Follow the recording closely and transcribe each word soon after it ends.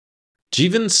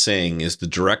Jeevan Singh is the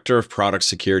Director of Product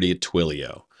Security at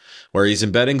Twilio, where he's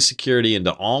embedding security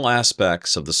into all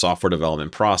aspects of the software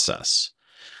development process.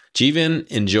 Jeevan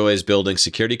enjoys building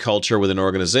security culture within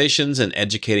organizations and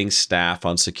educating staff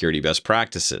on security best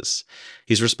practices.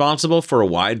 He's responsible for a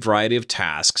wide variety of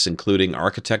tasks, including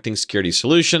architecting security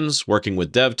solutions, working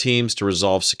with dev teams to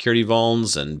resolve security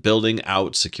vulns, and building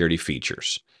out security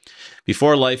features.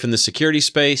 Before life in the security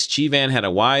space, Jeevan had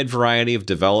a wide variety of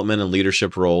development and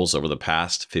leadership roles over the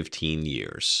past 15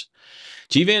 years.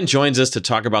 Jeevan joins us to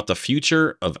talk about the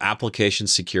future of application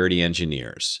security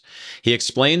engineers. He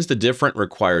explains the different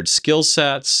required skill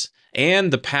sets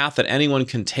and the path that anyone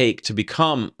can take to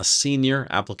become a senior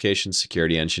application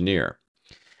security engineer.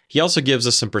 He also gives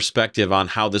us some perspective on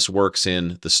how this works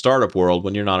in the startup world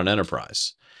when you're not an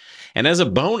enterprise. And as a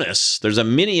bonus, there's a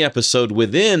mini episode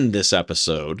within this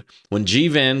episode when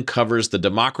Jeevan covers the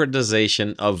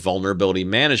democratization of vulnerability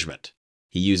management.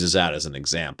 He uses that as an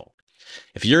example.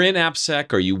 If you're in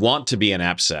AppSec or you want to be in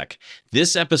AppSec,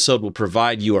 this episode will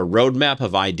provide you a roadmap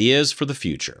of ideas for the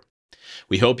future.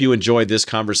 We hope you enjoyed this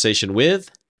conversation with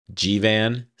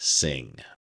Jeevan Singh.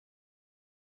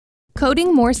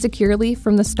 Coding more securely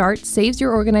from the start saves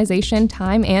your organization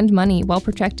time and money while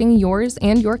protecting yours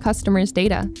and your customers'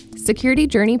 data. Security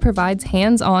Journey provides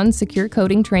hands-on secure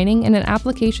coding training in an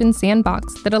application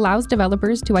sandbox that allows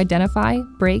developers to identify,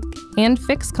 break, and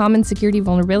fix common security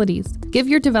vulnerabilities. Give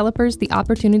your developers the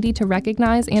opportunity to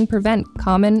recognize and prevent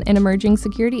common and emerging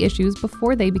security issues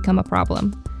before they become a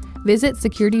problem. Visit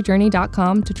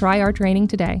securityjourney.com to try our training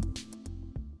today.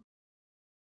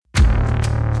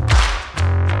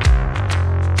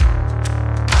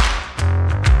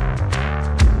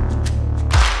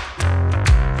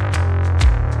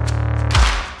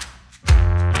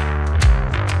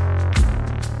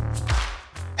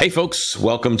 Hey folks,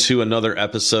 welcome to another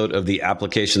episode of the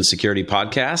Application Security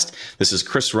Podcast. This is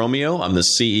Chris Romeo. I'm the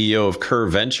CEO of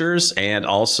Curve Ventures and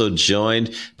also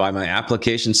joined by my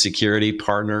application security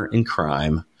partner in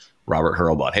crime, Robert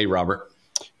Hurlbut. Hey, Robert.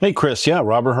 Hey, Chris. Yeah,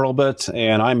 Robert Hurlbut,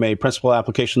 and I'm a principal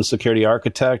application security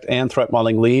architect and threat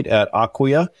modeling lead at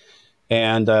Acquia.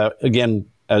 And again,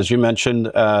 as you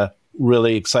mentioned,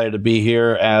 really excited to be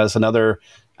here as another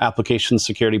application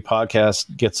security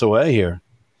podcast gets away here.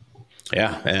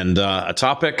 Yeah, and a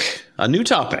new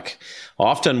topic.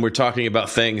 Often we're talking about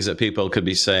things that people could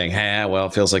be saying, hey, well,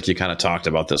 it feels like you kind of talked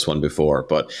about this one before.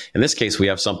 But in this case, we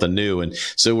have something new. And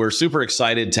so we're super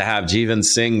excited to have Jeevan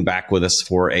Singh back with us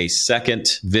for a second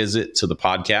visit to the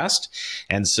podcast.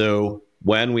 And so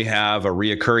when we have a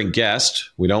reoccurring guest,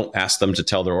 we don't ask them to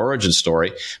tell their origin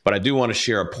story, but I do want to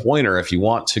share a pointer. If you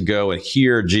want to go and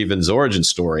hear Jeevan's origin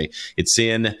story, it's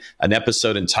in an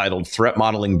episode entitled Threat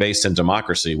Modeling Based in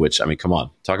Democracy, which, I mean, come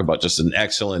on, talk about just an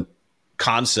excellent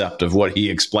concept of what he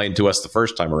explained to us the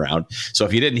first time around. So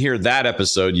if you didn't hear that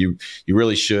episode, you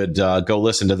really should go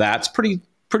listen to that. It's pretty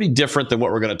different than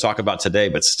what we're going to talk about today,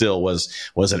 but still was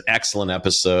an excellent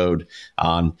episode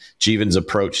on Jeevan's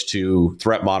approach to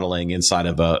threat modeling inside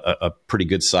of a pretty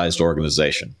good sized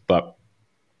organization. But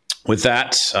with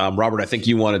that, Robert, I think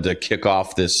you wanted to kick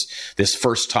off this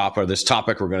first topic, or this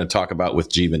topic we're going to talk about with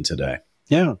Jeevan today.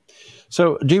 Yeah.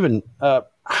 So Jeevan,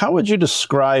 how would you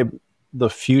describe the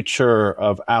future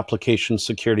of application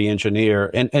security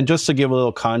engineer? And just to give a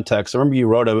little context, I remember you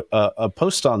wrote a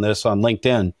post on this on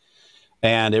LinkedIn,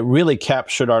 and it really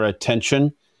captured our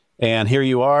attention. And here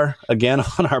you are again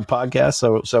on our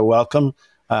podcast. So welcome.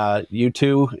 You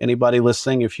too, anybody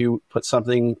listening, if you put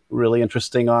something really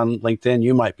interesting on LinkedIn,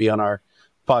 you might be on our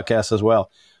podcast as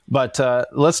well. But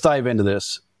let's dive into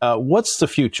this. What's the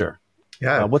future?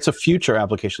 Yeah. What's a future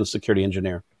application security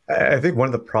engineer? I think one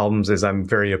of the problems is I'm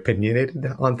very opinionated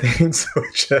on things,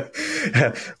 which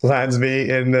lands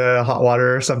me in hot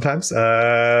water sometimes.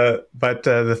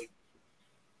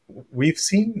 We've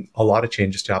seen a lot of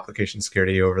changes to application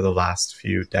security over the last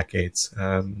few decades.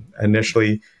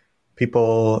 Initially,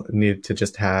 people needed to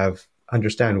just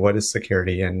understand what is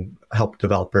security and help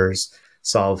developers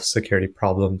solve security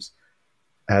problems.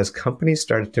 As companies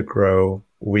started to grow,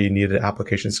 we needed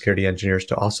application security engineers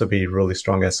to also be really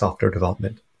strong at software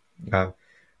development. A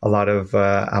lot of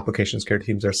application security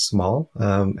teams are small,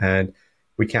 and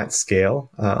we can't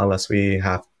scale unless we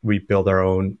build our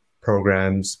own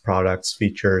programs, products,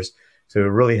 features to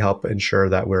really help ensure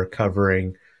that we're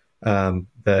covering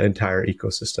the entire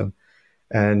ecosystem.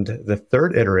 And the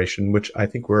third iteration, which I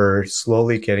think we're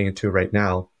slowly getting into right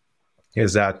now,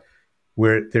 is that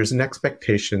there's an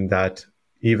expectation that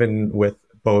even with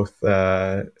both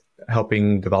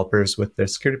helping developers with their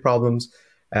security problems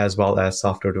as well as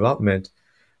software development,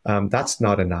 that's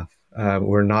not enough.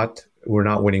 We're not we're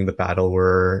not winning the battle.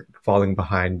 We're falling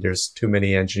behind. There's too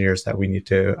many engineers that we need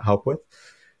to help with.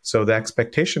 So the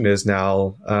expectation is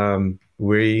now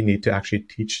we need to actually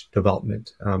teach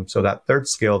development. So that third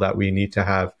skill that we need to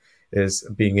have is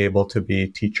being able to be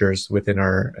teachers within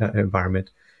our environment.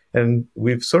 And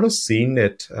we've sort of seen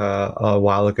it a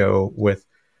while ago with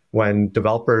when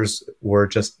developers were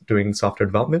just doing software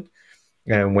development.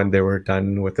 And when they were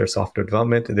done with their software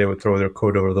development, they would throw their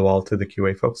code over the wall to the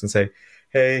QA folks and say,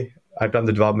 hey, I've done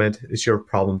the development. It's your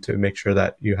problem to make sure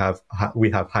that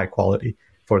we have high quality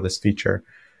for this feature.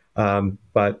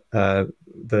 But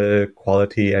the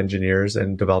quality engineers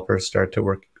and developers started to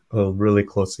work really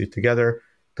closely together.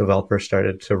 Developers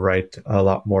started to write a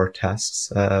lot more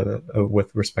tests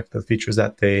with respect to the features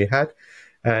that they had.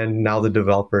 And now the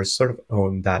developers sort of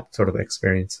own that sort of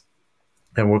experience.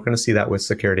 And we're going to see that with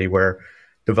security, where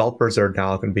developers are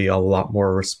now going to be a lot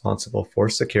more responsible for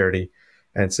security.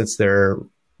 And since they're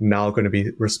now going to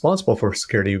be responsible for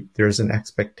security, there's an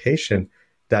expectation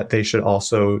that they should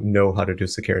also know how to do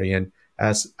security. And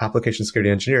as application security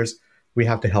engineers, we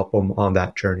have to help them on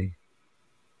that journey.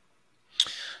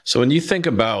 So when you think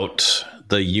about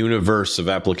the universe of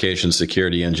application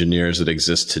security engineers that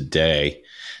exist today,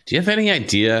 do you have any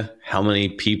idea how many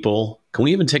people, can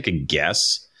we even take a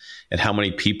guess at how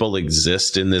many people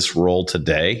exist in this role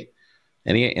today?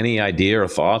 Any idea or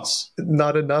thoughts?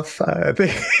 Not enough, I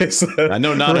think. I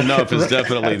know not enough is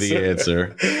definitely the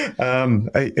answer.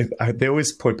 They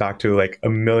always point back to like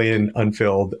 1 million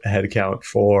unfilled headcount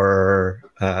for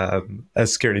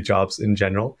security jobs in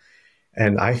general.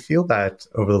 And I feel that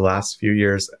over the last few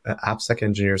years, AppSec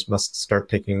engineers must start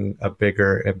taking a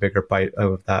bigger and bigger bite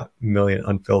of that 1 million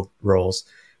unfilled roles.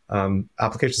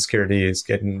 Application security is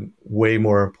getting way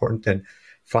more important and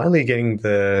finally getting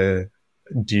the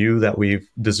due that we've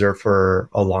deserved for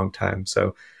a long time.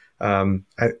 So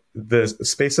the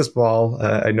space is small.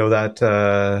 I know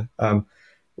that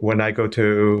when I go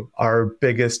to our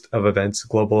biggest of events,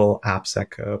 Global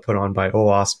AppSec put on by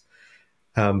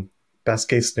OWASP, best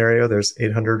case scenario, there's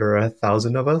 800 or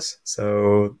 1,000 of us.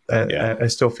 So I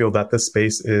still feel that the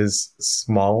space is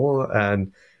small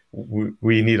and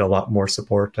we need a lot more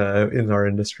support in our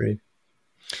industry.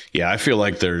 Yeah, I feel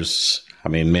like there's,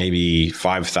 maybe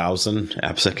 5,000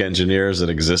 AppSec engineers that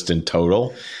exist in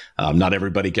total. Not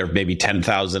everybody can, maybe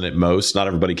 10,000 at most. Not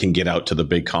everybody can get out to the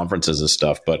big conferences and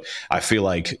stuff. But I feel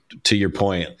like, to your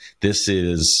point, this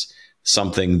is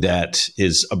something that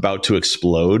is about to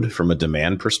explode from a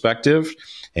demand perspective.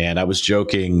 And I was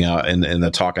joking in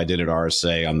the talk I did at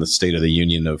RSA on the State of the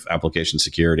Union of Application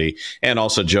Security, and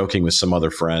also joking with some other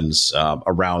friends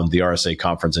around the RSA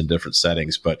conference in different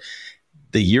settings. But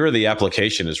the year of the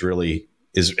application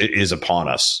is upon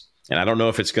us. And I don't know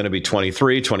if it's going to be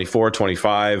 23, 24,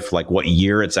 25, like what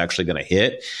year it's actually going to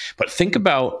hit. But think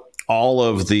about all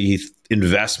of the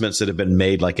investments that have been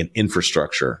made, like in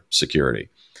infrastructure security,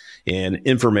 in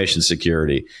information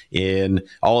security, in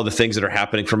all of the things that are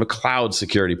happening from a cloud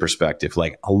security perspective.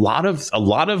 Like a lot of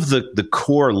the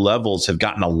core levels have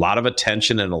gotten a lot of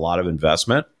attention and a lot of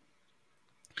investment.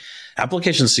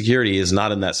 Application security is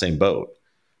not in that same boat.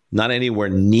 Not anywhere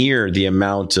near the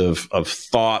amount of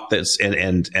thought that's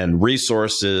and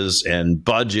resources and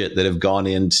budget that have gone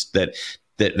into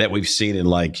that we've seen in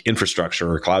like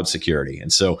infrastructure or cloud security. And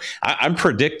so I'm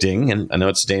predicting, and I know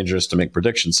it's dangerous to make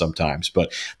predictions sometimes,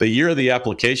 but the year of the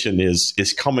application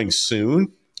is coming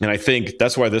soon. And I think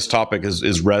that's why this topic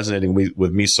is resonating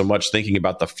with me so much, thinking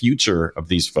about the future of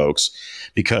these folks,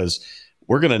 because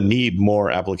we're going to need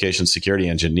more application security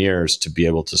engineers to be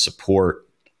able to support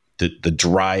the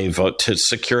drive to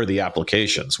secure the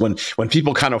applications. When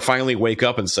people kind of finally wake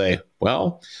up and say,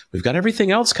 well, we've got everything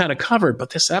else kind of covered,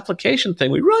 but this application thing,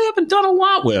 we really haven't done a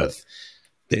lot with.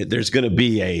 There's going to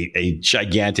be a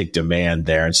gigantic demand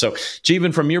there. And so,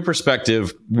 Jeevan, from your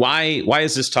perspective, why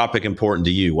is this topic important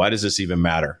to you? Why does this even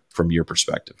matter from your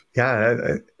perspective?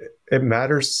 Yeah, it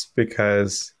matters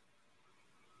because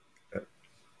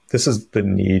this is the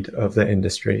need of the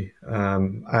industry.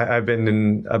 I've been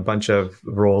in a bunch of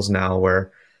roles now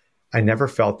where I never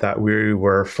felt that we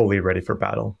were fully ready for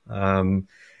battle.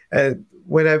 And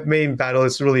when I've made battle,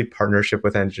 it's really partnership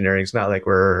with engineering. It's not like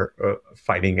we're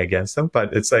fighting against them,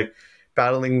 but it's like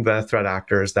battling the threat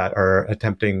actors that are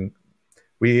attempting.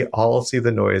 We all see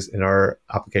the noise in our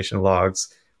application logs.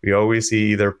 We always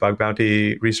see either bug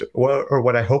bounty research or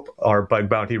what I hope are bug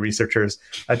bounty researchers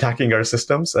attacking our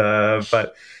systems.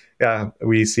 But yeah,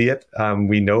 we see it.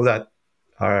 We know that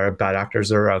our bad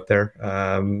actors are out there.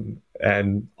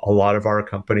 And a lot of our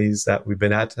companies that we've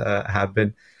been at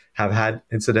have had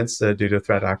incidents due to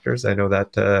threat actors. I know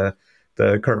that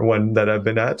the current one that I've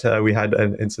been at. We had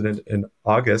an incident in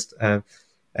August, and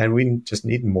we just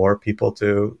need more people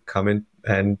to come in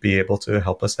and be able to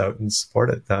help us out and support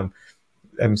it. I'm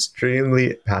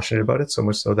extremely passionate about it, so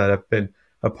much so that I've been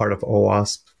a part of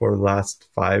OWASP for the last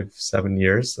 5-7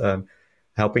 years,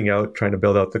 helping out, trying to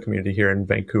build out the community here in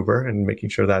Vancouver and making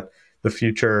sure that the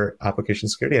future application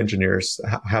security engineers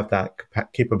have that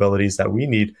capabilities that we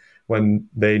need when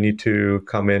they need to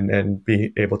come in and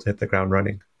be able to hit the ground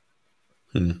running.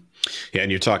 Yeah, and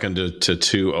you're talking to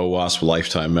two OWASP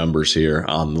lifetime members here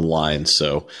on the line.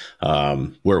 So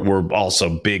we're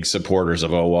also big supporters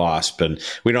of OWASP. And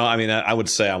we don't, I mean, I would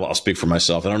say, I'll speak for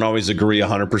myself. I don't always agree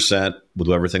 100% with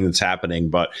everything that's happening,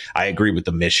 but I agree with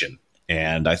the mission.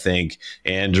 And I think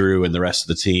Andrew and the rest of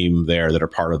the team there that are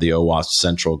part of the OWASP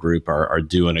Central Group are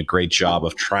doing a great job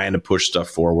of trying to push stuff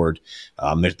forward.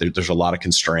 There's a lot of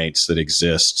constraints that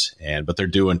exist, but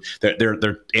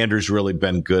Andrew's really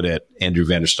been good at Andrew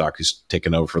Vanderstock, who's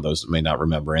taken over. For those that may not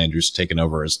remember, Andrew's taken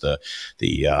over as the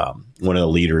one of the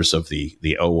leaders of the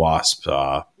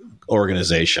OWASP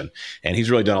organization, and he's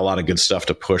really done a lot of good stuff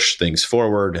to push things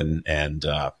forward. And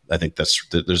I think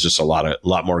there's just a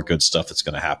lot more good stuff that's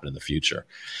going to happen in the future.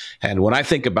 And when I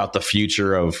think about the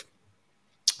future of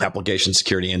application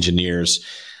security engineers,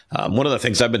 one of the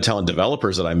things I've been telling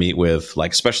developers that I meet with,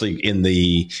 like especially in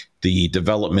the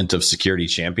development of security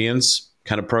champions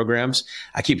kind of programs,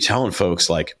 I keep telling folks,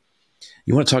 like,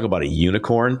 you want to talk about a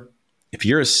unicorn? If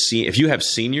you have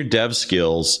senior dev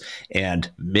skills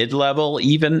and mid-level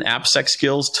even AppSec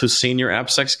skills to senior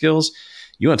AppSec skills,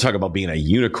 you want to talk about being a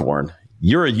unicorn.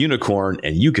 You're a unicorn,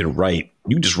 and you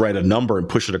just write a number and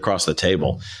push it across the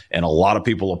table. And a lot of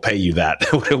people will pay you that.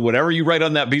 Whatever you write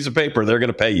on that piece of paper, they're going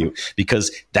to pay you,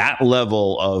 because that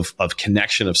level of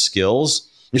connection of skills,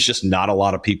 there's just not a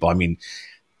lot of people. I mean,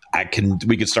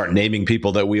 we could start naming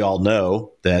people that we all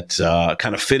know that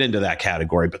kind of fit into that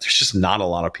category, but there's just not a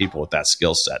lot of people with that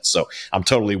skill set. So I'm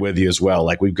totally with you as well.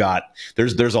 Like,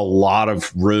 there's a lot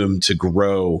of room to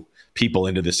grow people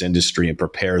into this industry and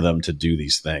prepare them to do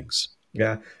these things.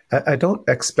 Yeah, I don't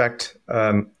expect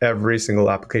every single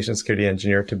application security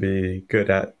engineer to be good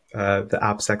at the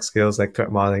AppSec skills like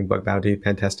threat modeling, bug bounty,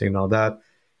 pen testing, and all that,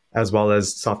 as well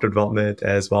as software development,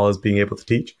 as well as being able to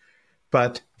teach.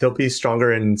 But they'll be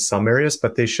stronger in some areas,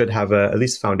 but they should have at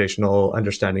least foundational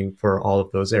understanding for all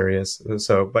of those areas.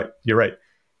 So, but you're right.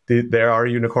 There are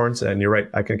unicorns, and you're right.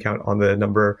 I can count on the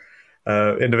number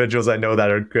of individuals I know that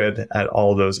are good at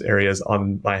all those areas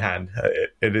on my hand.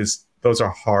 Those are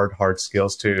hard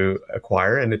skills to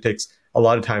acquire, and it takes a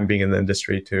lot of time being in the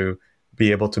industry to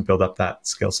be able to build up that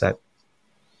skill set.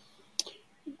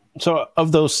 So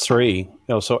of those three,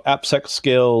 so AppSec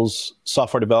skills,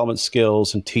 software development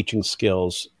skills, and teaching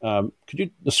skills, could you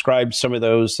describe some of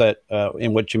those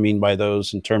and what you mean by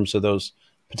those in terms of those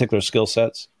particular skill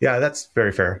sets? Yeah, that's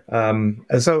very fair.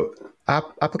 So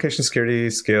application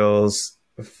security skills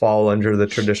fall under the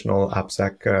traditional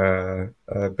AppSec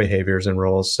behaviors and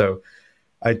roles. So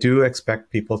I do expect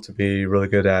people to be really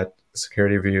good at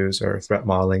security reviews or threat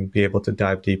modeling, be able to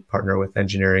dive deep, partner with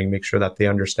engineering, make sure that they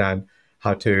understand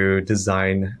how to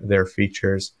design their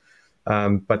features.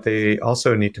 But they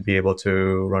also need to be able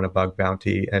to run a bug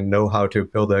bounty and know how to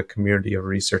build a community of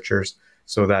researchers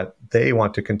so that they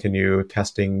want to continue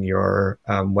testing your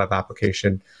web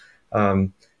application.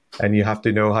 And you have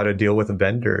to know how to deal with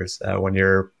vendors when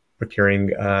you're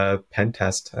procuring a pen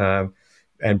test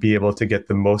and be able to get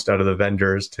the most out of the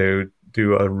vendors to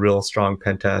do a real strong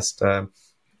pen test.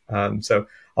 So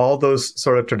all those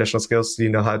sort of traditional skills,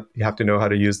 you have to know how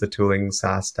to use the tooling,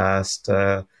 SAS test,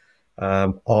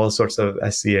 all sorts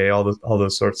of SCA, all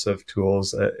those sorts of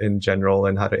tools in general,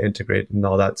 and how to integrate and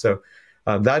all that. So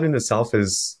that in itself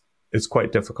is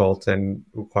quite difficult and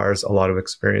requires a lot of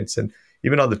experience. And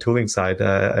even on the tooling side,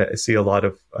 I see a lot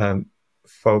of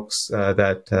folks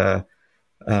that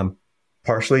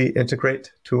partially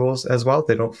integrate tools as well.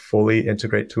 They don't fully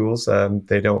integrate tools.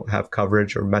 They don't have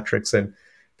coverage or metrics, and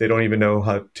they don't even know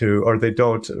how to, or they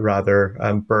don't rather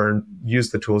use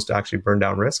the tools to actually burn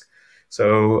down risk.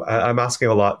 So I'm asking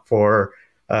a lot for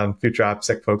future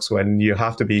AppSec folks when you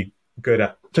have to be good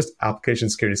at just application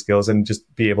security skills and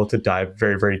just be able to dive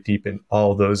very, very deep in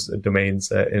all those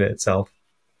domains in itself.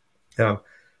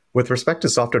 With respect to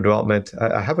software development,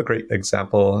 I have a great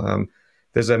example.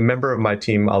 There's a member of my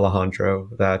team, Alejandro,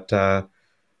 that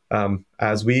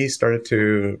as we started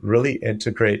to really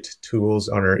integrate tools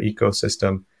on our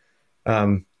ecosystem,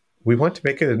 we want to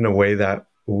make it in a way that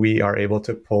we are able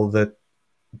to pull the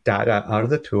data out of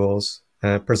the tools,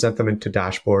 present them into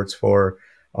dashboards for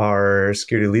our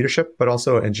security leadership, but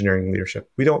also engineering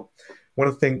leadership. We don't one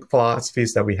of the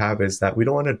philosophies that we have is that we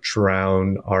don't want to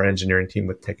drown our engineering team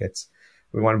with tickets.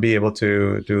 We want to be able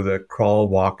to do the crawl,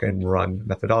 walk, and run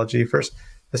methodology. First,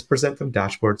 let's present them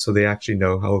dashboards so they actually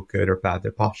know how good or bad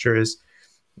their posture is.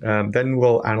 Then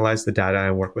we'll analyze the data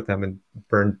and work with them and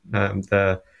burn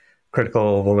the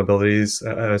critical vulnerabilities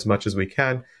as much as we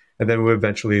can. And then we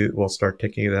eventually will start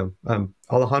taking them.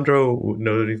 Alejandro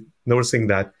noticing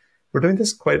that we're doing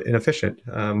this quite inefficient.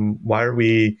 Why are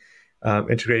we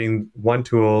integrating one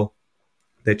tool?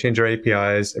 They change our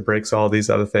APIs. It breaks all these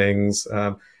other things.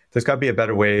 There's got to be a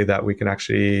better way that we can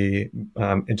actually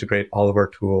integrate all of our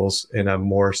tools in a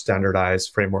more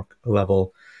standardized framework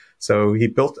level. So he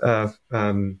built a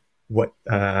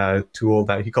tool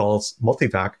that he calls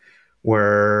Multivac,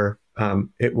 where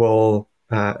it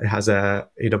has a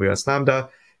AWS Lambda.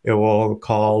 It will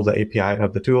call the API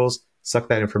of the tools, suck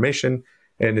that information,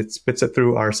 and it spits it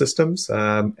through our systems,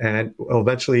 and will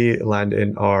eventually land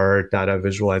in our data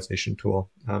visualization tool.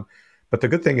 But the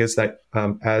good thing is that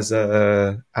as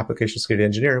an application security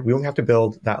engineer, we only have to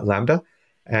build that Lambda,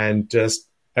 and just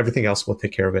everything else will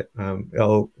take care of it.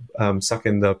 It'll suck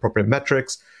in the appropriate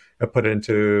metrics, put it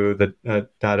into the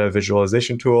data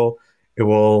visualization tool. It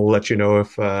will let you know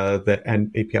if the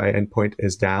API endpoint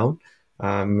is down.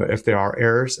 If there are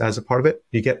errors as a part of it,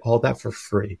 you get all that for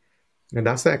free. And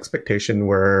that's the expectation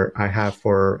where I have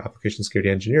for application security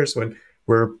engineers when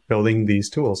we're building these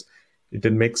tools. It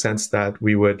didn't make sense that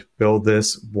we would build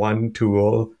this one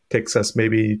tool, takes us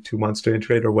maybe 2 months to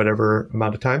integrate or whatever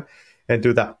amount of time, and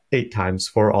do that 8 times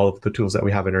for all of the tools that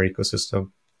we have in our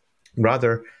ecosystem.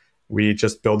 Rather, we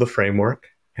just build a framework,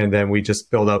 and then we just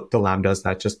build out the Lambdas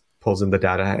that just pulls in the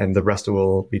data, and the rest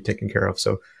will be taken care of.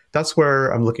 So that's where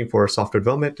I'm looking for software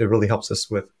development. It really helps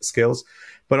us with skills.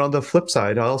 But on the flip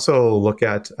side, I also look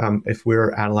at if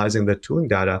we're analyzing the tooling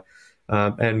data,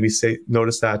 and we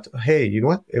notice that, hey, you know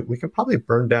what? We can probably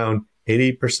burn down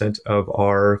 80% of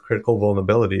our critical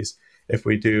vulnerabilities if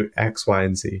we do X, Y,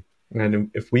 and Z. And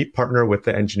if we partner with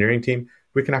the engineering team,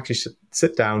 we can actually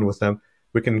sit down with them.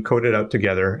 We can code it out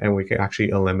together, and we can actually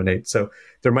eliminate. So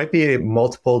there might be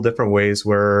multiple different ways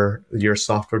where your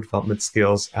software development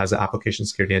skills as an application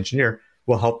security engineer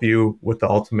will help you with the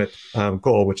ultimate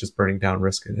goal, which is burning down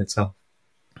risk in itself.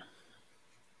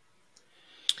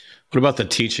 What about the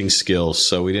teaching skills?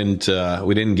 So we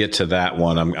didn't get to that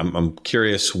one. I'm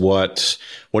curious, what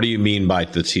do you mean by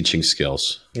the teaching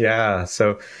skills? Yeah,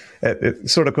 so it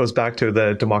sort of goes back to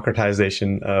the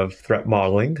democratization of threat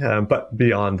modeling, but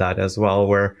beyond that as well,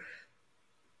 where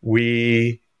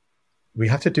we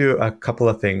have to do a couple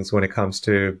of things when it comes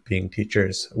to being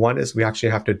teachers. One is we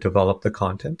actually have to develop the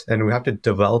content, and we have to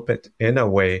develop it in a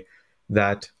way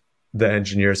that the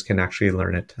engineers can actually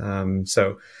learn it.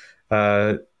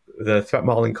 The threat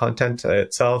modeling content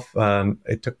itself,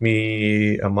 it took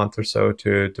me a month or so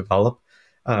to develop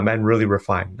and really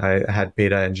refine. I had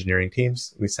beta engineering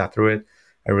teams. We sat through it.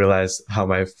 I realized how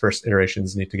my first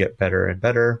iterations need to get better and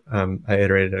better. I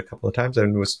iterated it a couple of times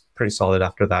and it was pretty solid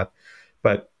after that.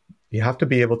 But you have to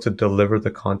be able to deliver the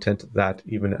content that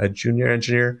even a junior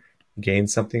engineer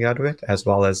gains something out of it, as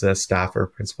well as a staff or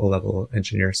principal level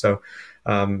engineer. So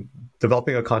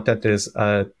developing a content is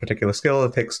a particular skill.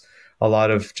 It takes a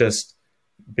lot of just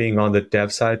being on the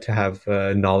dev side to have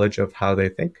knowledge of how they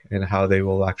think and how they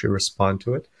will actually respond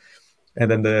to it. And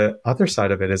then the other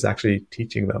side of it is actually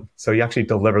teaching them. So you actually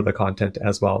deliver the content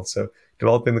as well. So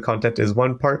developing the content is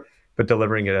one part, but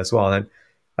delivering it as well.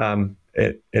 And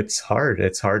it's hard.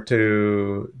 It's hard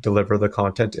to deliver the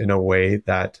content in a way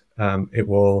that it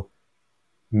will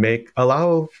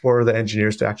allow for the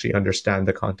engineers to actually understand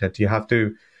the content. You have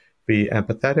to be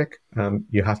empathetic.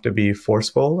 You have to be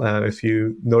forceful. If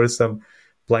you notice some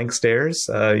blank stares,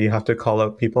 you have to call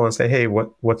out people and say, hey,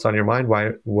 what's on your mind?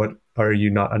 What are you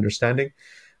not understanding?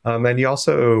 And you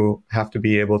also have to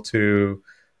be able to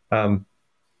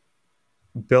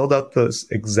build up those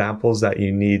examples that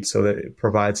you need so that it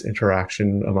provides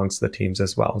interaction amongst the teams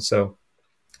as well. So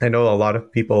I know a lot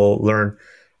of people learn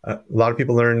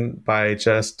by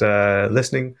just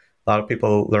listening. A lot of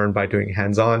people learn by doing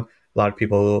hands-on. A lot of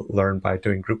people learn by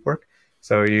doing group work.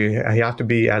 So you have to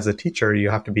be, as a teacher, you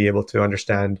have to be able to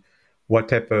understand what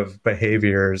type of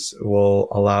behaviors will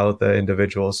allow the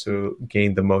individuals to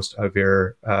gain the most of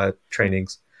your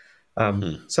trainings.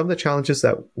 Some of the challenges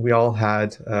that we all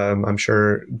had, I'm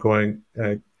sure, going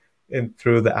in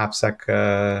through the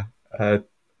AppSec,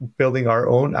 building our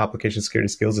own application security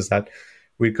skills, is that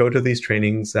we go to these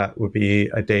trainings that would be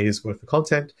a day's worth of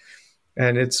content,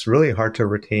 and it's really hard to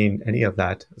retain any of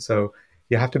that. So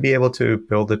you have to be able to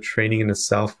build the training in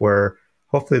itself where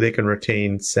hopefully they can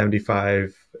retain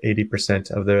 75,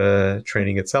 80% of the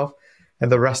training itself.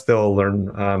 and the rest they'll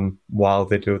learn while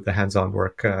they do the hands-on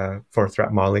work for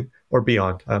threat modeling or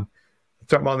beyond.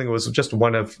 Threat modeling was just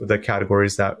one of the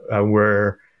categories that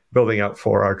we're building out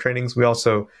for our trainings. We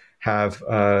also have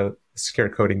secure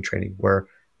coding training where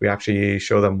we actually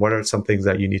show them what are some things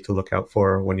that you need to look out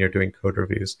for when you're doing code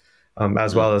reviews,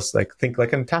 as well as think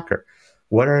like an attacker.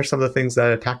 What are some of the things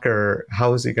that attacker,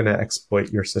 how is he going to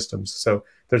exploit your systems? So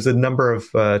there's a number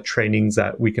of trainings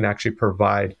that we can actually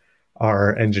provide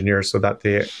our engineers so that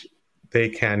they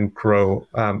can grow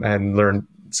and learn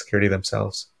security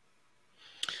themselves.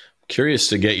 Curious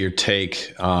to get your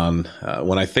take on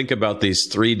when I think about these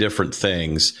three different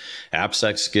things: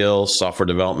 AppSec skills, software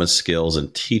development skills,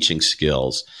 and teaching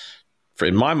skills.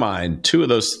 In my mind, two of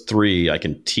those three I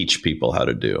can teach people how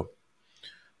to do.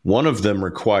 One of them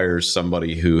requires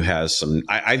somebody who has some,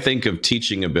 I think of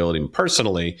teaching ability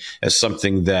personally as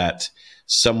something that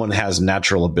someone has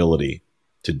natural ability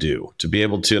to do, to be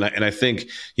able to. And I think,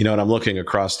 and I'm looking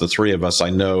across the three of us,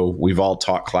 I know we've all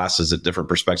taught classes at different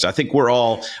perspectives. I think we're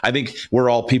all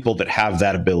people that have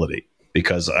that ability,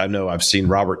 because I know I've seen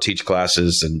Robert teach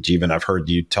classes, and Jeevan, I've heard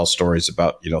you tell stories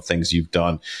about, things you've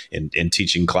done in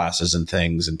teaching classes and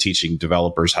things and teaching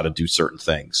developers how to do certain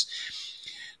things.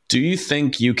 Do you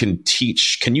think you can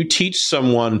you teach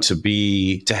someone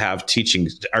to have teaching?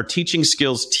 Are teaching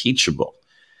skills teachable?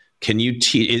 Can all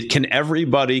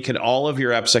of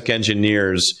your AppSec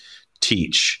engineers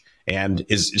teach? And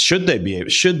should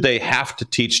they have to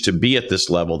teach to be at this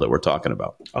level that we're talking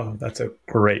about? Oh, that's a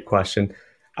great question.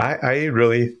 I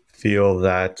really feel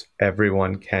that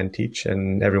everyone can teach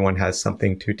and everyone has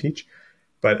something to teach.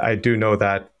 But I do know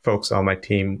that folks on my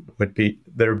team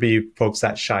there would be folks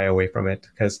that shy away from it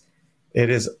because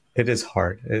it is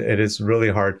hard. It is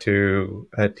really hard to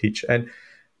teach. And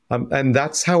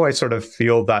that's how I sort of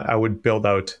feel that I would build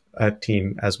out a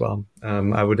team as well.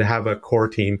 I would have a core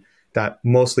team that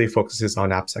mostly focuses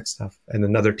on AppSec stuff, and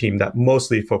another team that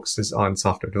mostly focuses on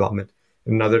software development,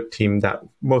 another team that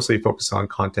mostly focuses on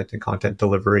content and content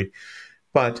delivery.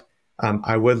 But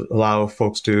I would allow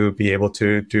folks to be able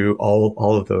to do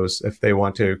all of those if they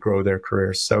want to grow their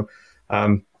careers. So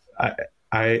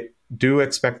I do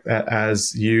expect that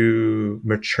as you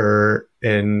mature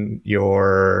in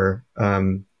your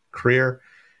career,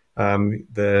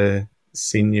 the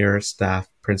senior staff,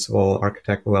 principal,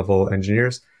 architect level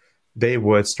engineers, they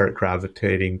would start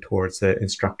gravitating towards the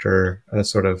instructor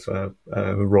sort of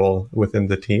role within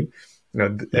the team,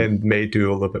 and may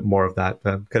do a little bit more of that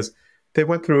because they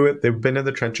went through it. They've been in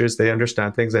the trenches. They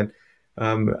understand things. And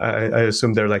I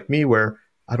assume they're like me, where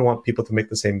I don't want people to make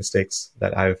the same mistakes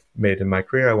that I've made in my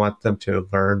career. I want them to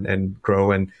learn and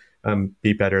grow and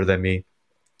be better than me.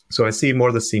 So I see more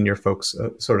of the senior folks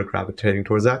sort of gravitating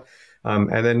towards that.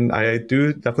 And then I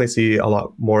do definitely see a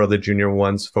lot more of the junior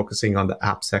ones focusing on the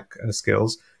AppSec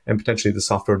skills and potentially the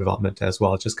software development as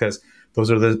well, just because those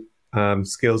are the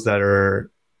skills that are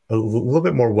a little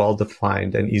bit more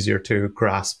well-defined and easier to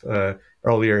grasp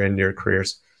earlier in your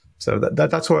careers. So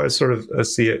that's where I sort of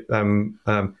see it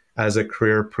as a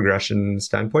career progression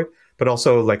standpoint, but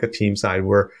also like a team side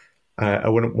where I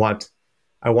want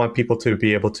people to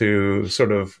be able to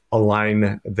sort of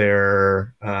align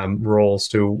their roles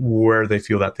to where they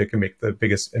feel that they can make the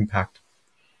biggest impact.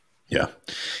 Yeah.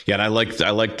 And I like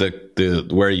the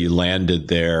where you landed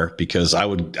there, because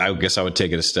I guess I would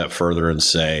take it a step further and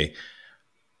say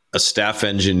a staff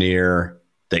engineer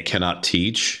that cannot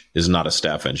teach is not a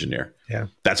staff engineer. Yeah.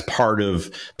 That's part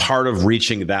of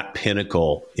reaching that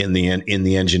pinnacle in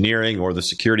the engineering or the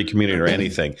security community or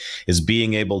anything, is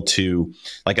being able to,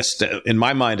 in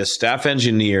my mind, a staff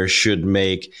engineer should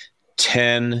make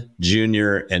 10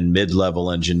 junior and mid-level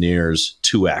engineers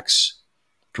 2x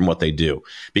from what they do,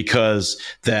 because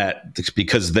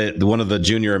one of the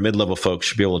junior or mid-level folks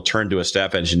should be able to turn to a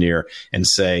staff engineer and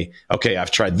say, okay,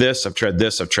 I've tried this, I've tried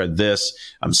this, I've tried this,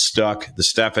 I'm stuck. The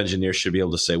staff engineer should be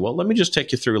able to say, well, let me just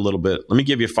take you through a little bit. Let me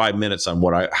give you 5 minutes on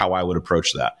how I would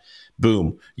approach that.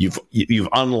 Boom, you've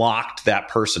unlocked that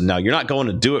person. Now you're not going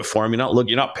to do it for them.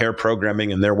 You're not pair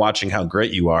programming and they're watching how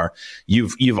great you are.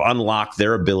 You've unlocked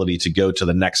their ability to go to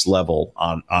the next level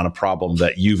on a problem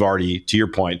that you've already, to your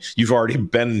point, you've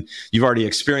already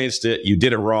experienced it. You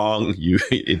did it wrong.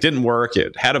 It didn't work.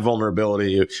 It had a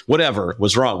vulnerability. Whatever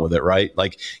was wrong with it, right?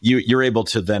 Like you're able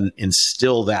to then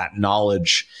instill that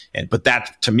knowledge. But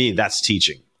that, to me, that's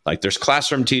teaching. Like there's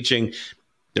classroom teaching,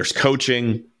 there's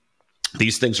coaching.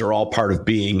 These things are all part of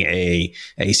being a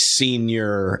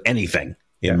senior anything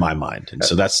in my mind. And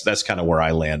so that's kind of where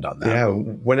I land on that. Yeah.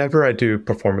 Whenever I do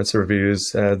performance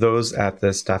reviews, those at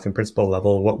the staff and principal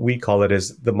level, what we call it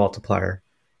is the multiplier.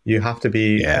 You have to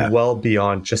be well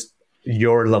beyond just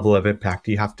your level of impact.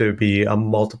 You have to be a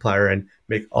multiplier and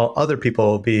make all other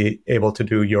people be able to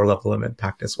do your level of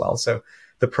impact as well. So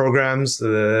the programs,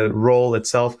 the role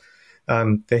itself,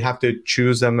 they have to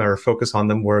choose them or focus on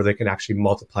them where they can actually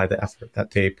multiply the effort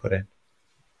that they put in.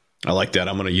 I like that.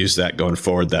 I'm going to use that going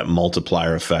forward, that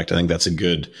multiplier effect. I think that's a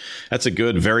good,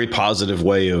 very positive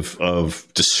way of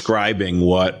describing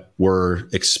what we're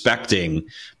expecting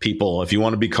people. If you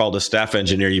want to be called a staff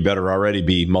engineer, you better already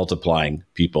be multiplying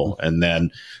people. And then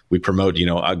we promote,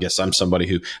 I guess I'm somebody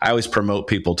who, I always promote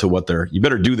people to what you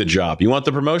better do the job. You want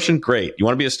the promotion? Great. You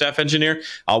want to be a staff engineer?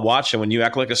 I'll watch. And when you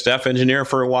act like a staff engineer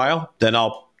for a while, then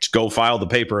I'll go file the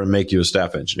paper and make you a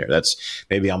staff engineer.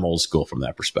 Maybe I'm old school from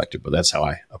that perspective, but that's how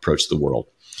I approach the world.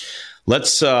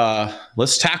 Let's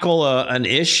tackle an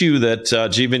issue that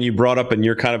Jeevan, you brought up in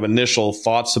your kind of initial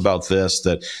thoughts about this,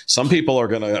 that some people are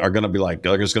gonna be like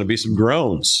there's gonna be some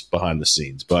groans behind the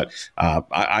scenes, but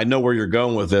I know where you're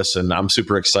going with this, and I'm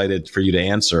super excited for you to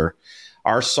answer.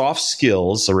 Are soft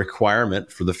skills a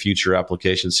requirement for the future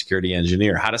application security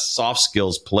engineer? How does soft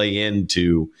skills play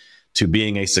into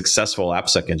being a successful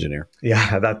AppSec engineer?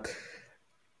 Yeah,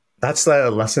 that's a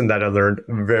lesson that I learned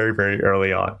very, very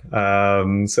early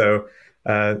on.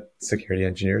 Security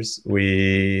engineers,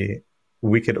 we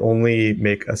could only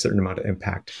make a certain amount of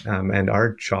impact, and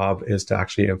our job is to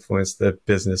actually influence the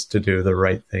business to do the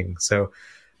right thing. So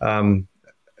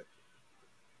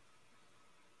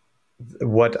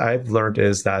what I've learned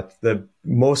is that the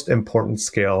most important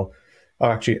skill,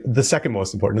 actually, the second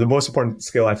most important, the most important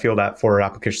skill I feel that for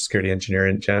application security engineer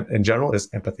in general is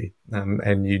empathy.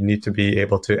 And you need to be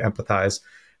able to empathize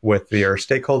with your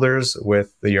stakeholders,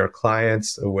 with your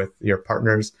clients, with your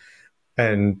partners,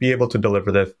 and be able to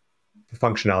deliver the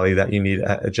functionality that you need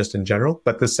just in general.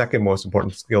 But the second most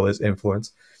important skill is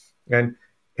influence. And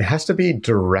it has to be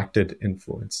directed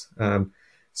influence.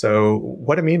 So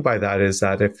what I mean by that is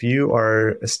that if you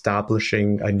are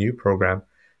establishing a new program,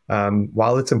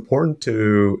 while it's important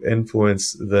to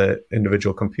influence the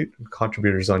individual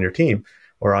contributors on your team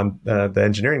or on the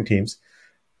engineering teams,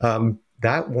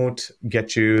 that won't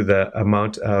get you the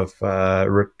amount of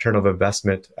return of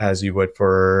investment as you would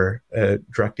for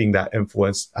directing that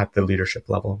influence at the leadership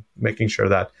level, making sure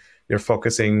that you're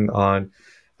focusing on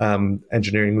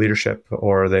engineering leadership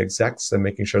or the execs and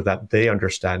making sure that they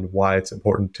understand why it's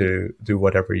important to do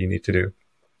whatever you need to do.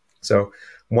 So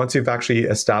once you've actually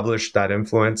established that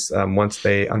influence, once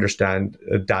they understand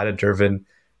data-driven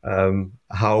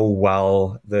how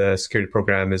well the security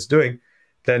program is doing,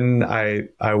 then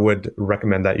I would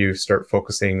recommend that you start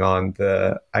focusing on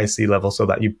the IC level so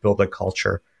that you build a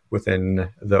culture within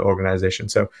the organization.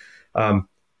 So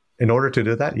in order to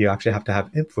do that, you actually have to have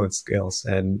influence skills.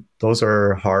 And those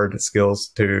are hard skills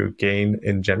to gain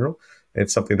in general.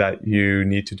 It's something that you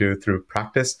need to do through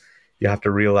practice. You have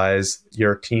to realize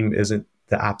your team isn't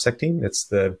the AppSec team, it's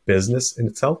the business in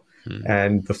itself.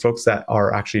 And the folks that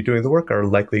are actually doing the work are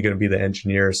likely going to be the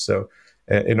engineers. So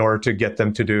in order to get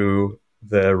them to do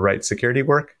the right security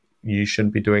work, you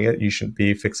shouldn't be doing it. You shouldn't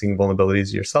be fixing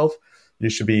vulnerabilities yourself. You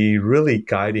should be really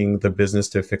guiding the business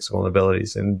to fix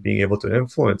vulnerabilities and being able to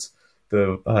influence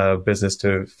the business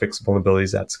to fix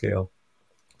vulnerabilities at scale.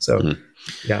 So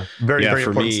yeah, very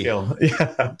important skill.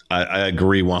 Yeah, I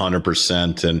agree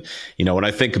 100%. And, when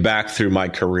I think back through my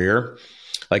career,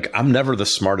 like I'm never the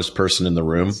smartest person in the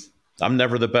room. I'm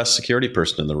never the best security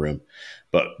person in the room.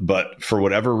 But for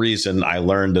whatever reason, I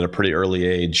learned at a pretty early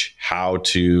age how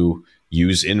to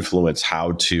use influence,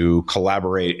 how to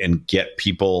collaborate and get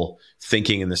people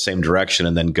thinking in the same direction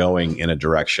and then going in a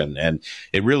direction. And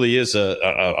it really is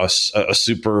a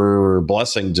super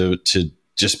blessing to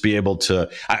just be able to,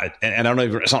 and I don't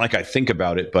know, it's not like I think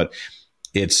about it, but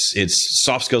it's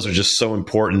soft skills are just so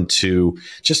important to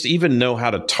just even know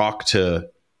how to talk to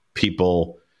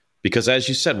people, because as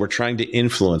you said, we're trying to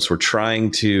influence, we're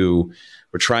trying to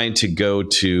go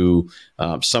to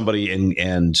somebody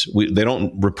and they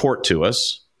don't report to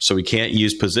us. So we can't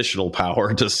use positional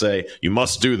power to say, you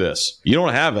must do this. You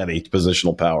don't have any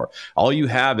positional power. All you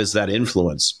have is that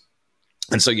influence.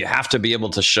 And so you have to be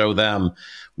able to show them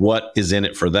what is in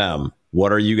it for them.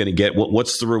 What are you going to get?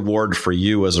 What's the reward for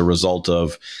you as a result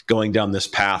of going down this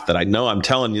path that I know I'm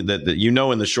telling you that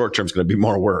in the short term is going to be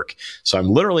more work. So I'm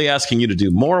literally asking you to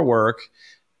do more work,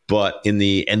 but in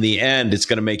the end, it's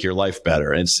going to make your life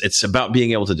better. And it's about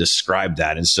being able to describe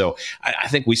that. And so I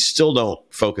think we still don't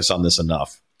focus on this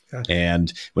enough.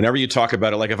 And whenever you talk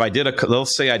about it, like if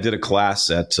let's say I did a class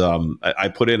at, I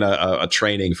put in a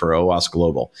training for OWASP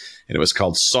Global, and it was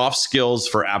called Soft Skills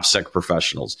for AppSec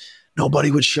Professionals.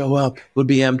 Nobody would show up. It would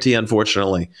be empty,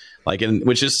 unfortunately.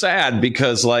 Which is sad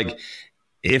because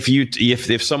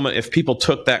if people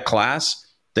took that class,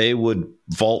 they would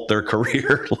vault their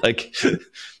career like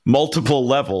multiple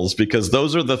levels, because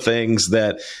those are the things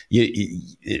that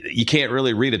you can't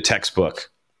really read a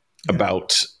textbook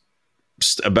about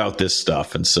this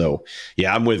stuff. And so,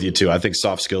 yeah, I'm with you too. I think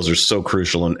soft skills are so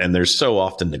crucial, and they're so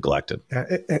often neglected.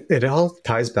 It all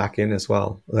ties back in as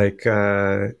well. Like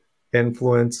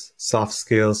influence, soft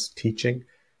skills, teaching,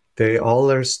 they all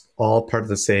are all part of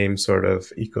the same sort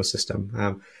of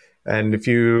ecosystem. And if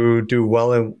you do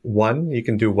well in one, you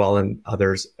can do well in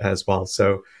others as well.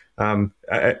 So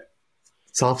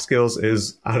soft skills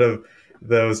is out of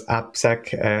those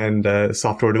AppSec and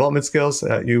software development skills.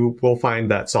 You will find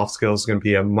that soft skills is going to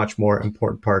be a much more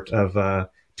important part of a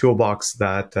toolbox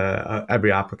that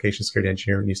every application security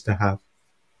engineer needs to have.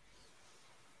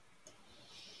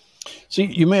 So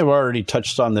you may have already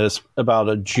touched on this about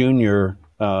a junior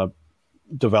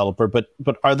developer, but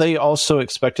are they also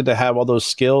expected to have all those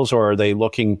skills, or are they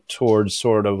looking towards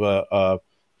sort of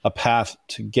a path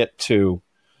to get to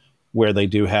where they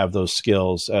do have those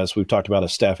skills, as we've talked about a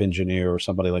staff engineer or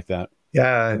somebody like that?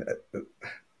 Yeah,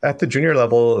 at the junior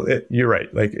level, you're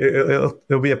right. Like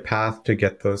there'll be a path to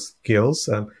get those skills.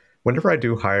 Whenever I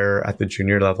do hire at the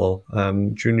junior level,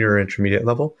 junior intermediate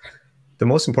level, the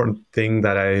most important thing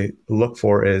that I look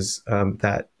for is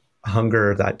that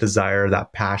hunger, that desire,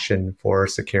 that passion for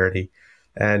security.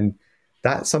 And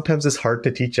that sometimes is hard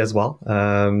to teach as well.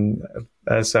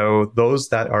 So those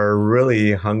that are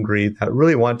really hungry, that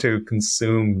really want to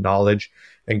consume knowledge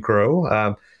and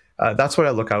grow, that's what I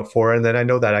look out for. And then I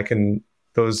know that I can,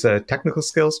 those technical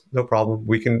skills, no problem.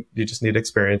 You just need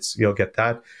experience, you'll get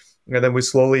that. And then we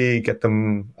slowly get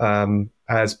them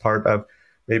as part of,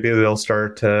 maybe they'll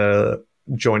start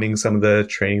joining some of the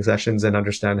training sessions and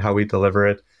understand how we deliver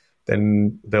it.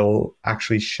 Then they'll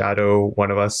actually shadow one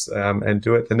of us and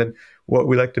do it. And then what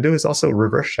we like to do is also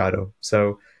reverse shadow.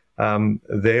 So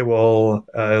they will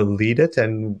lead it,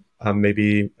 and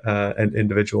maybe an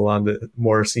individual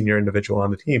more senior individual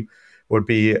on the team would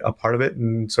be a part of it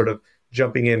and sort of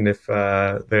jumping in if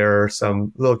there are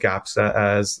some little gaps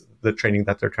as the training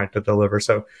that they're trying to deliver.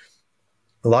 So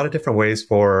a lot of different ways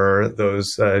for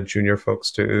those junior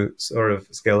folks to sort of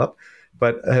scale up.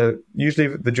 But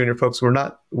usually the junior folks, we're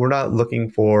not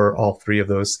looking for all three of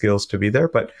those skills to be there,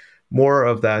 but more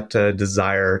of that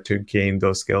desire to gain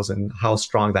those skills and how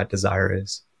strong that desire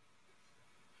is.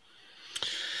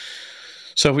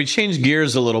 So if we change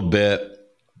gears a little bit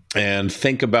and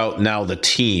think about now the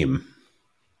team,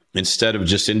 instead of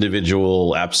just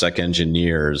individual AppSec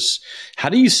engineers, how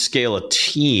do you scale a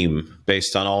team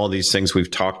based on all of these things we've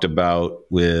talked about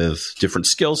with different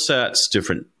skill sets,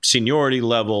 different seniority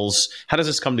levels? How does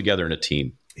this come together in a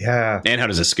team? Yeah. And how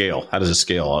does it scale? How does it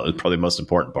scale? It's probably the most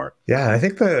important part. Yeah, I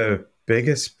think the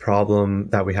biggest problem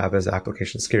that we have as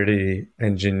application security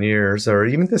engineers, or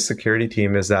even the security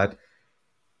team, is that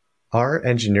our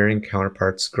engineering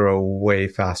counterparts grow way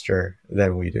faster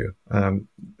than we do.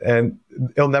 And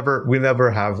we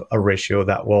never have a ratio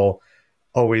that will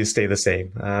always stay the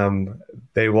same.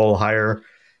 They will hire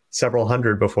several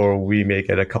hundred before we may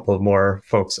get a couple of more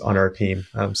folks on our team.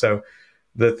 So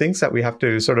the things that we have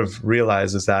to sort of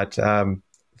realize is that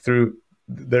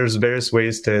there's various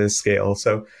ways to scale.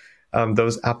 So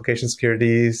those application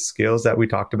security skills that we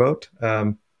talked about,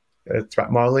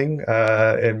 threat modeling,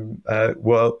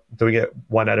 doing it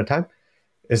one at a time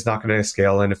is not going to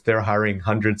scale. And if they're hiring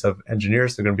hundreds of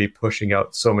engineers, they're going to be pushing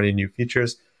out so many new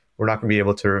features. We're not going to be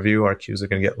able to review. Our queues are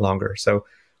going to get longer. So,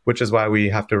 which is why we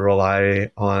have to rely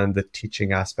on the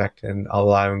teaching aspect and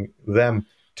allowing them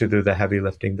to do the heavy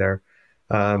lifting there.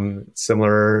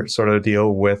 Similar sort of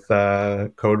deal with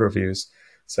code reviews.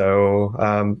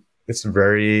 So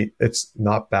it's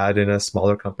not bad in a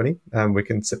smaller company. We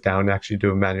can sit down and actually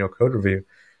do a manual code review.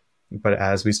 But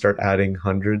as we start adding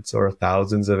hundreds or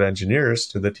thousands of engineers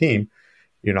to the team,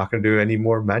 you're not going to do any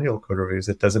more manual code reviews.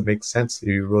 It doesn't make sense.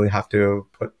 You really have to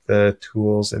put the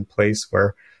tools in place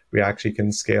where we actually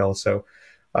can scale. So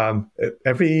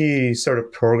every sort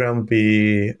of program will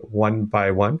be one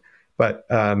by one, but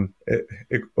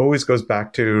it always goes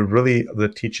back to really the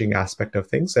teaching aspect of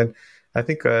things. And I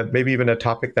think maybe even a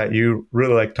topic that you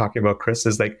really like talking about, Chris,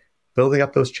 is like building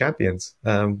up those champions.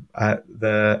 I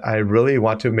really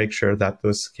want to make sure that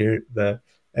the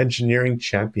engineering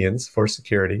champions for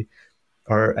security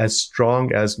are as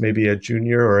strong as maybe a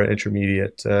junior or an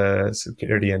intermediate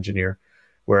security engineer,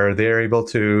 where they're able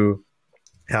to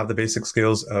have the basic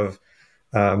skills of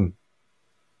adding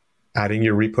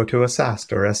your repo to a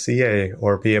SAST or SCA,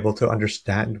 or be able to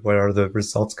understand what are the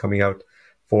results coming out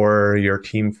for your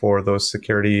team for those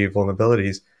security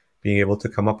vulnerabilities, being able to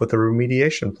come up with a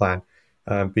remediation plan,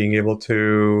 being able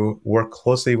to work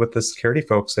closely with the security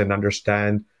folks and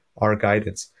understand our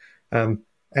guidance,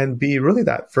 and be really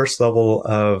that first level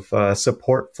of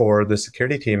support for the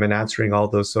security team and answering all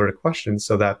those sort of questions,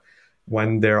 so that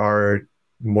when there are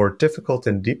more difficult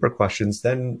and deeper questions,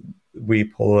 then we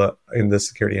pull in the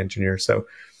security engineer. So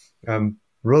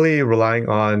really relying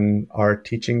on our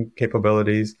teaching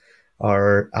capabilities,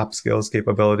 our app skills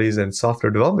capabilities, and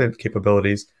software development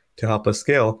capabilities to help us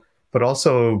scale, but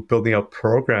also building out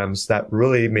programs that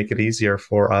really make it easier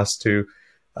for us to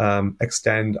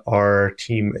extend our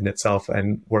team in itself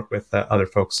and work with other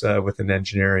folks within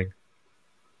engineering.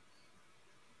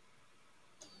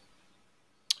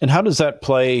 And how does that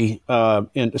play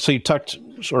in? So you talked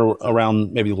sort of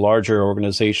around maybe larger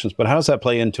organizations, but how does that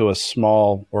play into a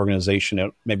small organization that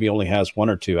maybe only has one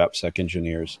or two AppSec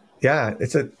engineers? Yeah,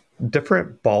 it's a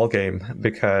different ball game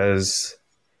because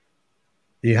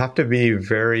you have to be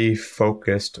very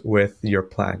focused with your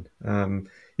plan.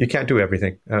 You can't do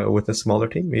everything with a smaller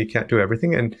team. You can't do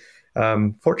everything. And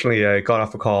fortunately, I got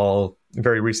off a call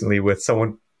very recently with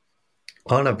someone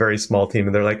on a very small team,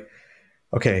 and they're like,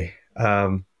 okay,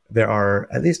 there are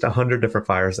at least 100 different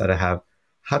fires that I have.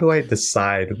 How do I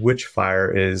decide which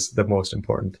fire is the most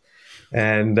important?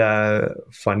 And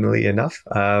funnily enough,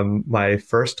 my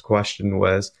first question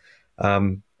was,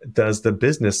 does the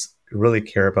business really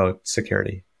care about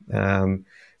security?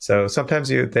 So sometimes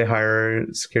they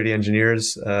hire security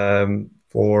engineers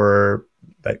for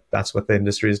that's what the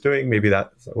industry is doing. Maybe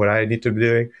that's what I need to be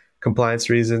doing, compliance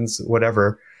reasons,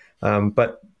 whatever.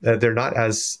 But they're not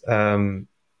as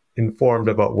informed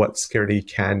about what security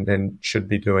can and should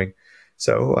be doing.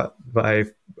 So my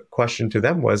question to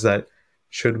them was that,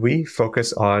 should we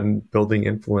focus on building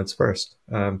influence first?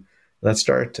 Let's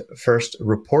start first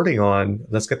reporting on,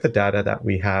 let's get the data that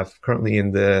we have currently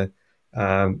in the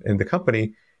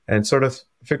company and sort of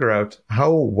figure out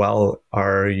how well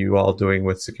are you all doing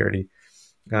with security.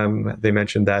 They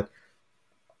mentioned that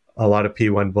a lot of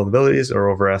P1 vulnerabilities are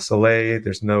over SLA.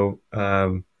 There's no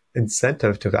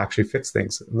incentive to actually fix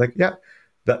things. Like, yeah,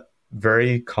 that's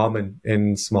very common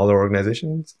in smaller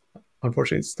organizations.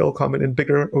 Unfortunately, it's still common in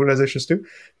bigger organizations too.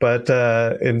 But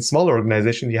in smaller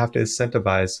organizations, you have to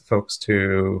incentivize folks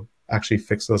to actually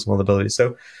fix those vulnerabilities.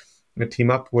 So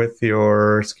team up with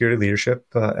your security leadership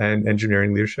and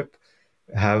engineering leadership,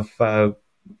 have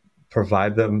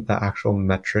provide them the actual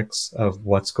metrics of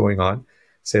what's going on.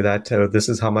 Say that this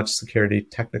is how much security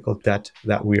technical debt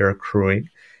that we are accruing,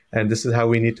 and this is how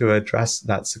we need to address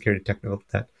that security technical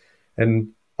debt.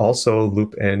 And also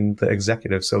loop in the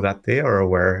executives so that they are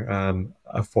aware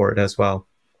for it as well.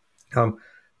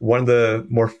 One of the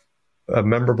more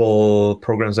memorable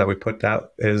programs that we put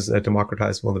out is a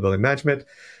democratized vulnerability management,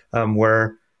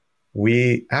 where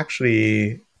we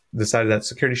actually decided that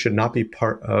security should not be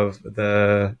part of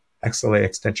the XLA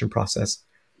extension process.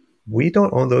 We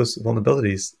don't own those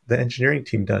vulnerabilities. The engineering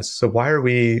team does. So why are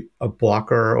we a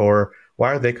blocker, or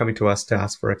why are they coming to us to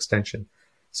ask for extension?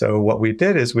 So what we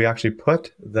did is we actually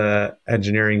put the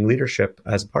engineering leadership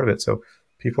as a part of it. So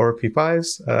P4,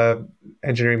 P5s,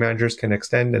 engineering managers can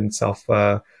extend and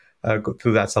go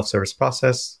through that self-service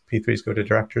process. P3s go to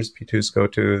directors, P2s go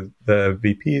to the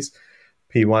VPs,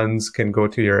 P1s can go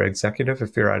to your executive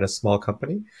if you're at a small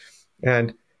company.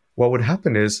 And what would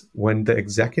happen is when the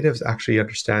executives actually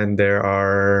understand there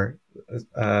are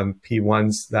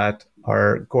P1s that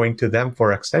are going to them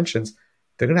for extensions,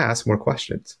 they're going to ask more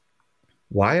questions.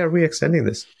 Why are we extending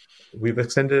this? We've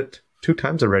extended it 2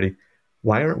 times already.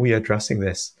 Why aren't we addressing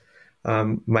this?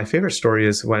 My favorite story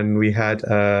is when we had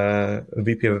a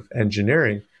VP of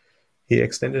engineering. He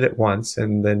extended it once,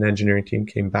 and then the engineering team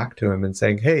came back to him and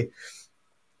saying, hey,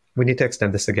 we need to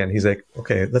extend this again. He's like,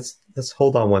 okay, let's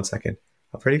hold on 1 second.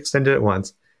 I've already extended it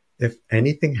once. If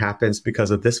anything happens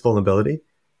because of this vulnerability,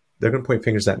 they're going to point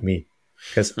fingers at me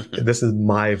because this is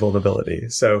my vulnerability.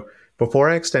 So before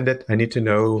I extend it, I need to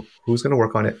know who's going to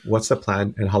work on it, what's the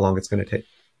plan, and how long it's going to take.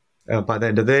 By the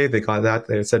end of the day, they got that.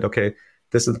 They said, okay,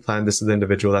 this is the plan. This is the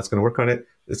individual that's going to work on it.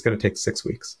 It's going to take 6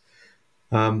 weeks.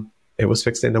 It was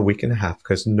fixed in a week and a half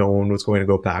because no one was going to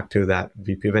go back to that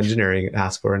VP of engineering and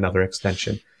ask for another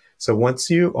extension. So once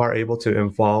you are able to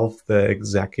involve the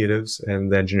executives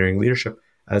and the engineering leadership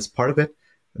as part of it,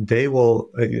 they will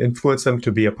influence them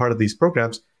to be a part of these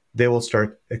programs. They will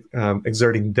start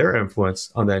exerting their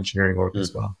influence on the engineering org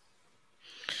as well.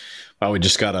 Well, we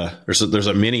just got there's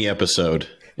a mini episode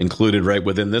included right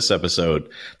within this episode.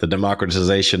 The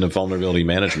democratization of vulnerability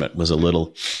management was a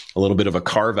little bit of a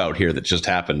carve out here that just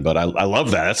happened, but I love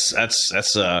that.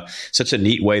 That's such a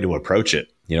neat way to approach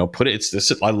it. put it. It's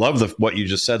this. I love what you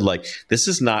just said. Like, this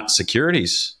is not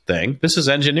security's thing. This is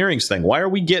engineering's thing. Why are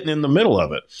we getting in the middle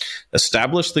of it?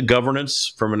 Establish the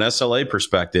governance from an SLA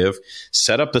perspective.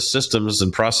 Set up the systems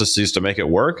and processes to make it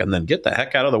work, and then get the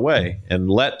heck out of the way and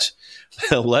let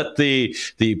the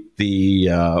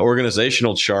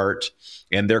organizational chart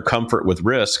and their comfort with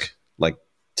risk, like,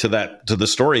 to the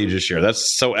story you just shared.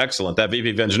 That's so excellent. That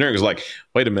VP of engineering is like,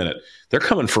 wait a minute, they're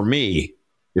coming for me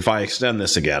if I extend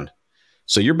this again.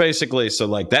 So you're basically,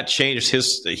 that changed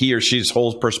he or she's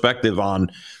whole perspective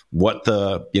on what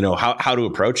how to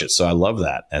approach it. So I love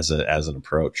that as an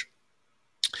approach.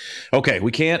 Okay,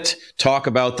 we can't talk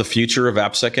about the future of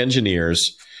AppSec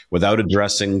engineers without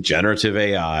addressing generative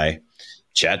AI,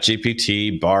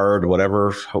 ChatGPT, Bard,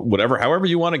 whatever, however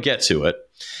you want to get to it.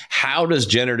 How does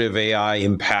generative AI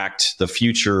impact the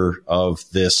future of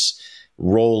this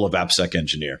role of AppSec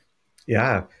engineer?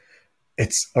 Yeah,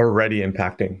 it's already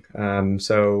impacting.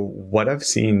 So what I've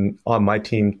seen on my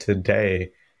team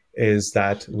today is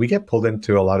that we get pulled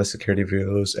into a lot of security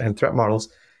views and threat models,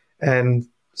 and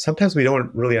sometimes we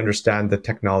don't really understand the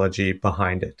technology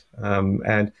behind it.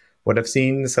 And what I've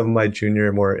seen some of my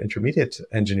junior, more intermediate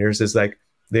engineers is like,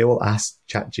 they will ask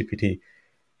ChatGPT,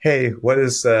 hey, what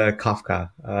is Kafka?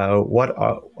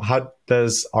 How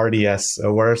does RDS?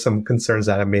 What are some concerns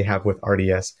that I may have with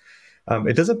RDS?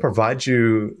 It doesn't provide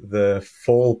you the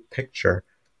full picture,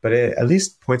 but it at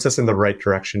least points us in the right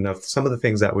direction of some of the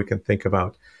things that we can think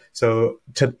about. So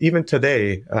even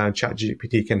today,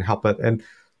 ChatGPT can help it. And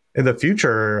in the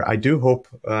future, I do hope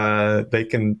it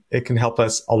can help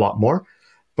us a lot more.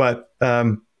 But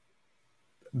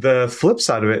the flip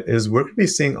side of it is we're going to be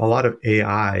seeing a lot of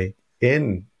AI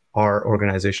in our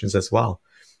organizations as well.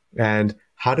 And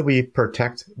how do we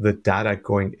protect the data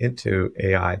going into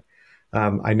AI?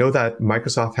 I know that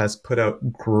Microsoft has put out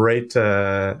great,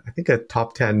 I think a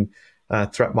top 10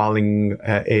 threat modeling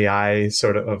AI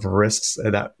sort of risks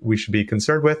that we should be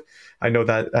concerned with. I know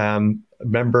that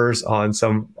members on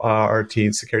some our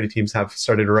security teams have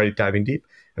started already diving deep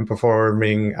and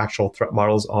performing actual threat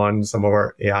models on some of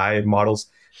our AI models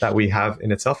that we have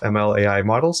in itself, ML AI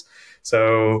models.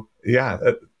 So yeah,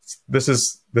 this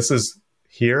is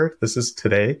here. This is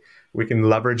today. We can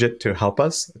leverage it to help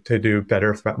us to do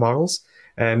better threat models.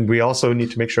 And we also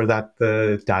need to make sure that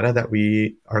the data that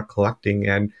we are collecting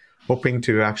and hoping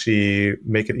to actually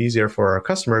make it easier for our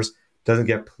customers doesn't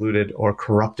get polluted or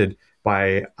corrupted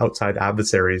by outside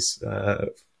adversaries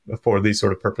for these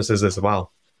sort of purposes as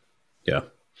well. Yeah.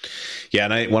 Yeah.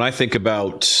 And when I think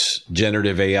about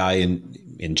generative AI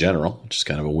in general, which is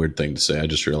kind of a weird thing to say, I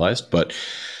just realized, but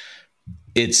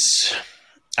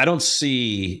I don't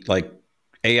see, like,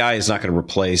 AI is not going to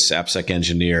replace AppSec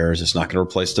engineers. It's not going to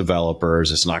replace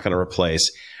developers. It's not going to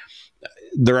replace.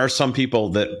 There are some people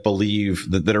that believe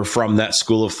that are from that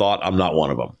school of thought. I'm not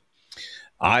one of them.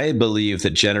 I believe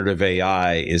that generative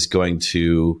AI is going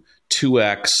to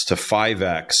 2x to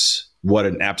 5x what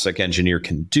an AppSec engineer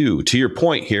can do. To your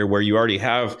point here, where you already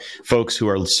have folks who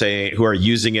are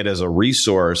using it as a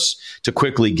resource to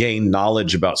quickly gain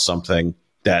knowledge about something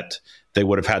that they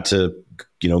would have had to,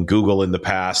 Google in the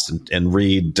past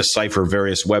and decipher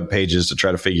various web pages to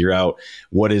try to figure out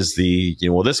what is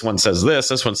well, this one says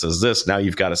this one says this. Now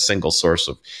you've got a single source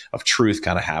of truth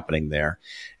kind of happening there.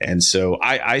 And so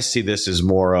I see this as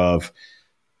more of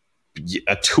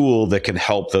a tool that can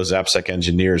help those AppSec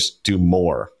engineers do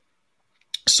more.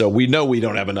 So we know we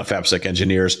don't have enough AppSec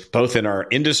engineers, both in our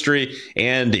industry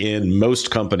and in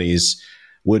most companies.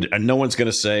 And no one's going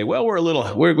to say, well,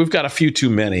 we've got a few too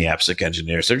many AppSec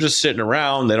engineers. They're just sitting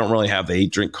around. They don't really they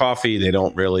eat, drink coffee.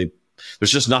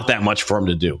 There's just not that much for them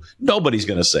to do. Nobody's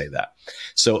going to say that.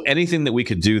 So anything that we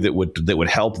could do that would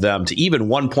help them to even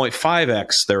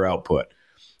 1.5x their output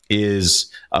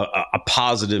is a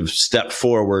positive step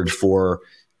forward for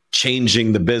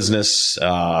changing the business,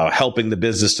 helping the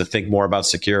business to think more about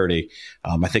security.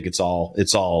 I think it's all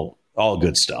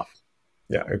good stuff.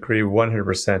 Yeah, I agree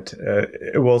 100%.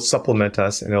 It will supplement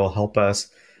us and it will help us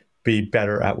be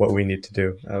better at what we need to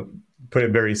do. Put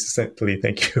it very succinctly.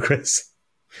 Thank you, Chris.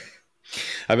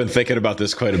 I've been thinking about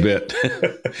this quite a bit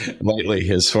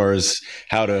lately, as far as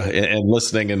how to, and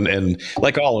listening and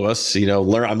like all of us,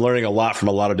 I'm learning a lot from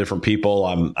a lot of different people.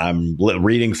 I'm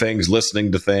reading things,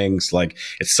 listening to things. Like,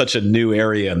 it's such a new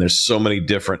area and there's so many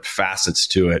different facets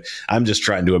to it. I'm just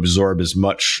trying to absorb as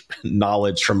much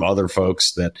knowledge from other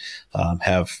folks that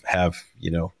have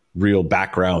real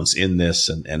backgrounds in this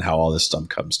and how all this stuff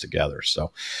comes together.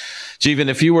 So, Jeevan,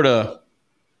 if you were to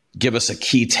give us a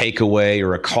key takeaway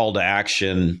or a call to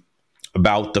action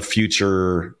about the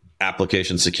future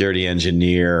application security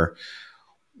engineer,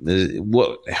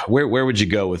 where would you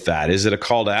go with that? Is it a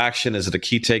call to action? Is it a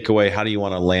key takeaway? How do you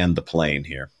want to land the plane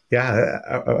here? Yeah,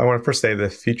 I want to first say the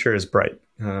future is bright.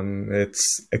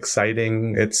 It's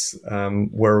exciting. It's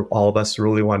where all of us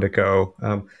really want to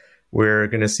go. We're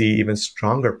going to see even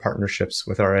stronger partnerships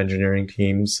with our engineering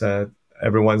teams.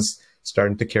 Everyone's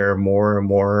starting to care more and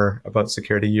more about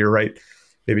security. You're right.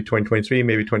 Maybe 2023,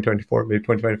 maybe 2024, maybe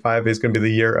 2025 is going to be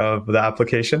the year of the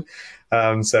application.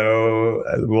 So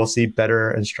we'll see better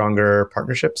and stronger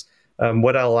partnerships.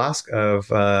 What I'll ask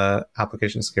of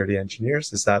application security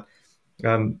engineers is that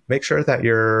make sure that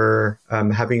you're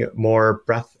having more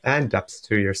breadth and depth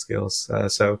to your skills.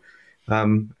 So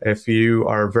if you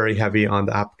are very heavy on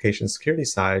the application security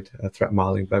side, threat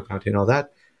modeling, bug bounty, and all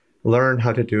that, learn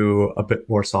how to do a bit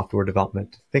more software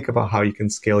development. Think about how you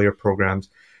can scale your programs.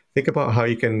 Think about how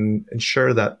you can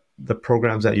ensure that the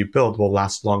programs that you build will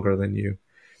last longer than you.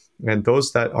 And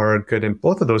those that are good in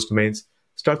both of those domains,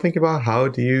 start thinking about how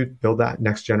do you build that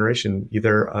next generation,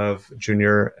 either of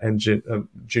junior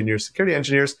security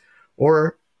engineers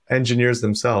or engineers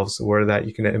themselves, where that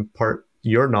you can impart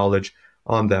your knowledge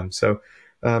on them. So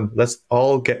let's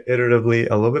all get iteratively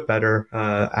a little bit better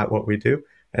at what we do.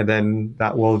 And then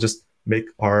that will just make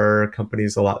our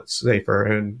companies a lot safer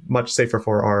and much safer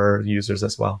for our users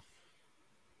as well.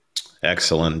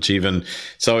 Excellent. Jeevan,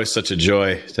 it's always such a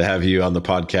joy to have you on the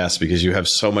podcast because you have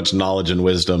so much knowledge and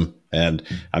wisdom. And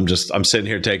I'm sitting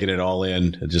here taking it all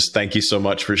in. Just thank you so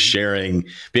much for sharing,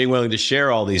 being willing to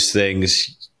share all these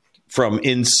things from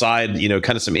inside,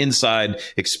 kind of some inside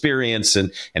experience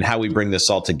and how we bring this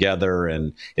all together.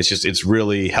 And it's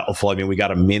really helpful. I mean, we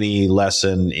got a mini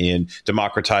lesson in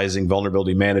democratizing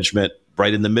vulnerability management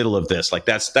right in the middle of this. Like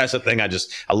that's the thing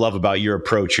I love about your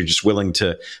approach. You're just willing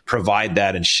to provide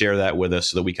that and share that with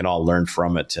us so that we can all learn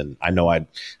from it. And I know I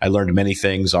learned many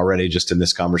things already just in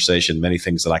this conversation, many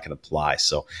things that I can apply.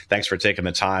 So thanks for taking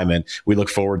the time. And we look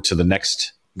forward to the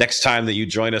next time that you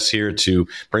join us here to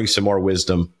bring some more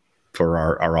wisdom for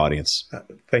our audience.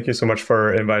 Thank you so much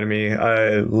for inviting me.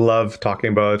 I love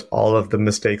talking about all of the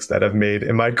mistakes that I've made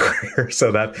in my career so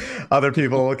that other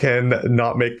people can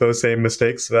not make those same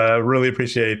mistakes. Really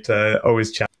appreciate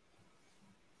always chatting.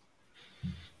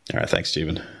 All right. Thanks,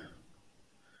 Jeevan.